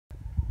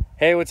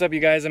Hey, what's up you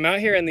guys? I'm out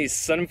here in these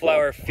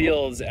sunflower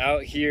fields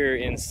out here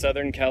in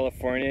Southern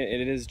California.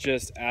 It is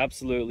just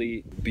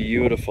absolutely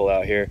beautiful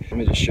out here. Let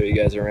me just show you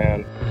guys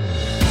around.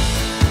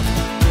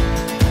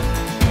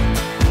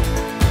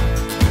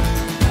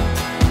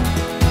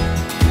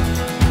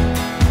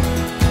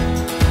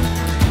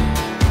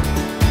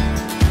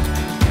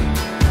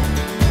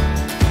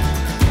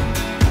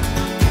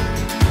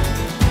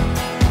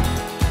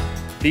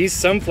 These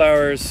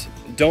sunflowers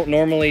don't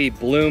normally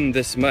bloom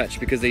this much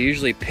because they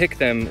usually pick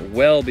them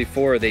well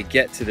before they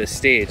get to this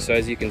stage. So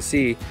as you can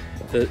see,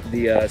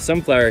 the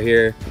sunflower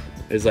here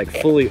is like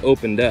fully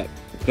opened up.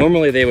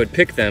 Normally they would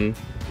pick them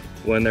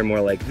when they're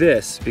more like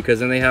this, because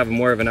then they have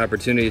more of an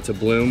opportunity to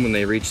bloom when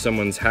they reach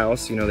someone's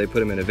house. You know, they put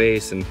them in a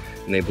vase and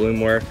they bloom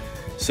more.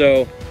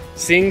 So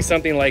seeing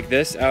something like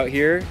this out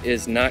here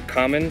is not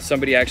common.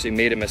 Somebody actually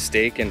made a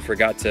mistake and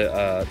forgot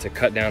to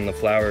cut down the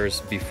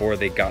flowers before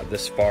they got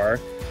this far.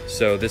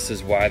 So this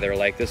is why they're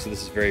like this. So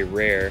this is very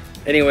rare.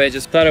 Anyway,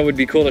 just thought it would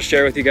be cool to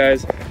share with you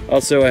guys.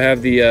 Also, I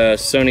have the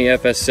Sony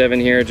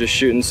FS7 here, just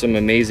shooting some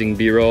amazing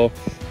B-roll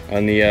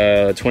on the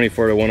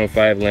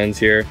 24-105 lens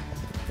here,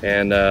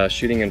 and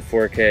shooting in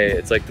 4K.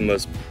 It's like the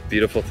most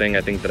beautiful thing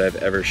I think that I've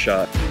ever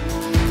shot.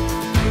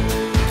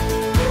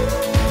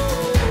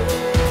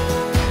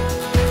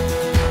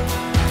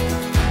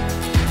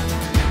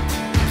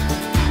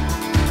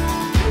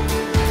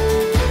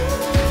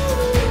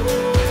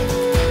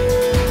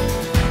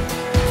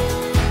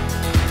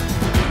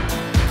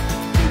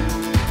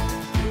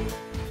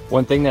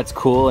 One thing that's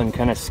cool and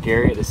kind of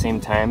scary at the same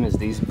time is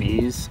these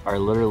bees are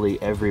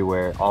literally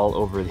everywhere, all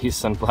over these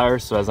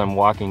sunflowers. So as I'm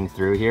walking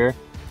through here,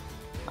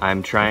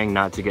 I'm trying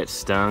not to get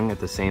stung at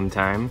the same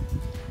time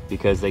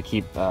because they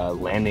keep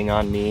landing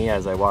on me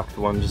as I walk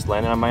through. One just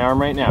landed on my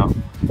arm right now.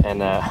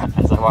 And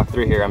as I walk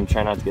through here, I'm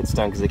trying not to get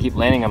stung because they keep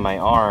landing on my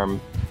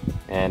arm,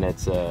 and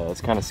it's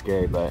kind of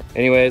scary. But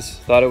anyways,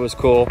 thought it was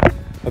cool.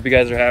 Hope you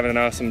guys are having an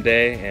awesome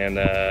day, and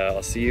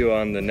I'll see you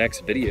on the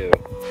next video.